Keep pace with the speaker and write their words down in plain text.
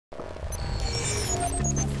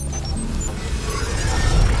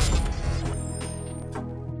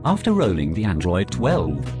After rolling the Android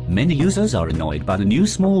 12, many users are annoyed by the new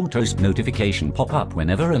small toast notification pop-up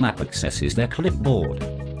whenever an app accesses their clipboard.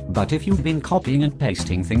 But if you've been copying and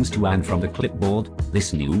pasting things to and from the clipboard,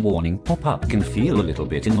 this new warning pop-up can feel a little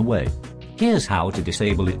bit in the way. Here's how to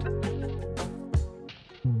disable it.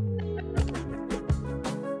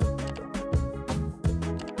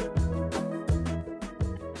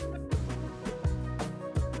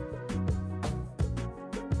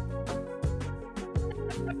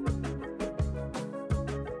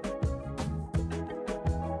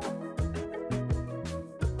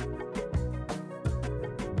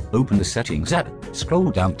 Open the Settings app,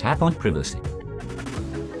 scroll down, tap on Privacy.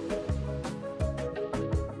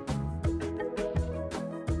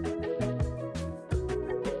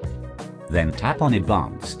 Then tap on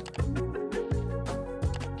Advanced.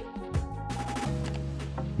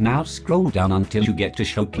 Now scroll down until you get to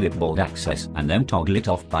Show Clipboard Access and then toggle it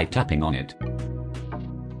off by tapping on it.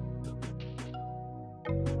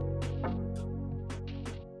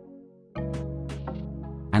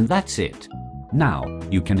 And that's it. Now,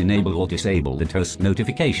 you can enable or disable the toast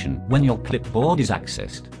notification when your clipboard is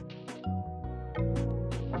accessed.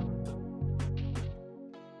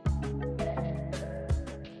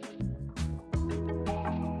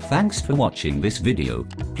 Thanks for watching this video.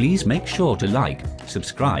 Please make sure to like,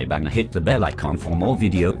 subscribe and hit the bell icon for more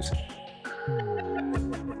videos.